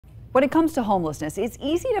When it comes to homelessness, it's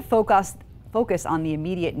easy to focus on the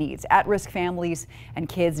immediate needs. At-risk families and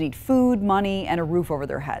kids need food, money, and a roof over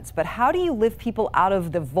their heads. But how do you lift people out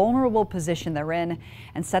of the vulnerable position they're in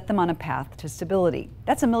and set them on a path to stability?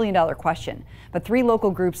 That's a million-dollar question, but 3 local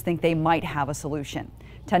groups think they might have a solution.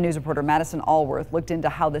 10 News reporter Madison Allworth looked into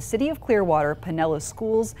how the city of Clearwater, Pinellas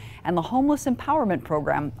Schools, and the Homeless Empowerment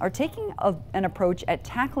Program are taking an approach at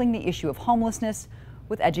tackling the issue of homelessness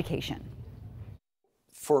with education.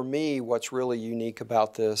 For me, what's really unique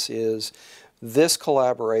about this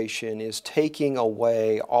collaboration is taking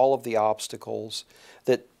away all of the obstacles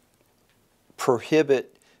that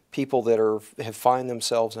prohibit people that have find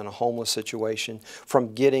themselves in a homeless situation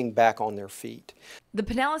from getting back on their feet. The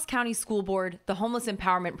Pinellas County School Board, the Homeless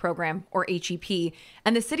Empowerment Program, or HEP,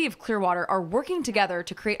 and the City of Clearwater are working together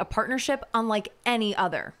to create a partnership unlike any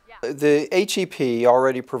other. The HEP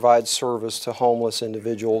already provides service to homeless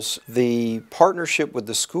individuals. The partnership with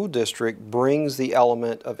the school district brings the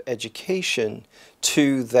element of education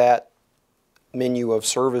to that menu of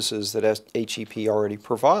services that HEP already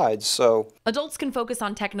provides. So adults can focus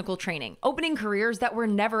on technical training, opening careers that were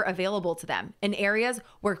never available to them in areas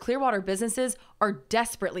where Clearwater businesses are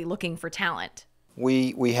desperately looking for talent.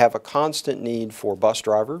 We have a constant need for bus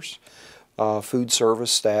drivers, food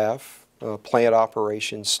service staff, plant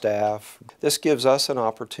operations staff. This gives us an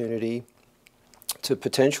opportunity to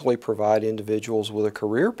potentially provide individuals with a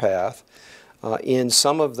career path in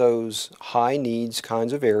some of those high needs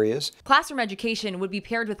kinds of areas. Classroom education would be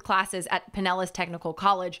paired with classes at Pinellas Technical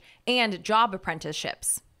College and job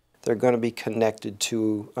apprenticeships. They're going to be connected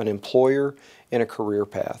to an employer and a career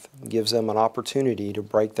path. It gives them an opportunity to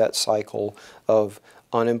break that cycle of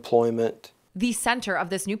unemployment. The center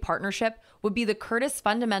of this new partnership would be the Curtis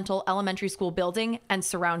Fundamental Elementary School building and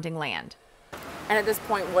surrounding land. And at this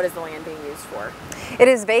point, what is the land being used for? It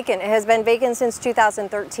is vacant. It has been vacant since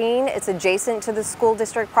 2013. It's adjacent to the school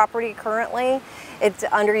district property currently. It's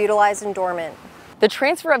underutilized and dormant. The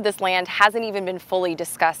transfer of this land hasn't even been fully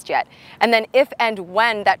discussed yet. And then if and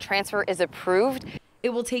when that transfer is approved, it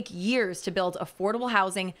will take years to build affordable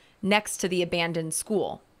housing next to the abandoned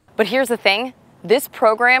school. But here's the thing, this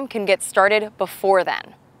program can get started before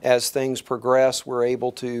then. As things progress, we're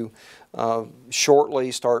able to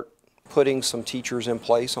shortly start putting some teachers in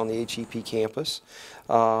place on the HEP campus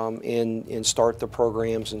and start the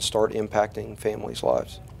programs and start impacting families'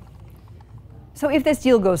 lives. So if this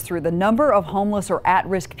deal goes through, the number of homeless or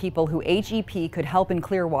at-risk people who HEP could help in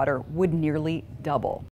Clearwater would nearly double.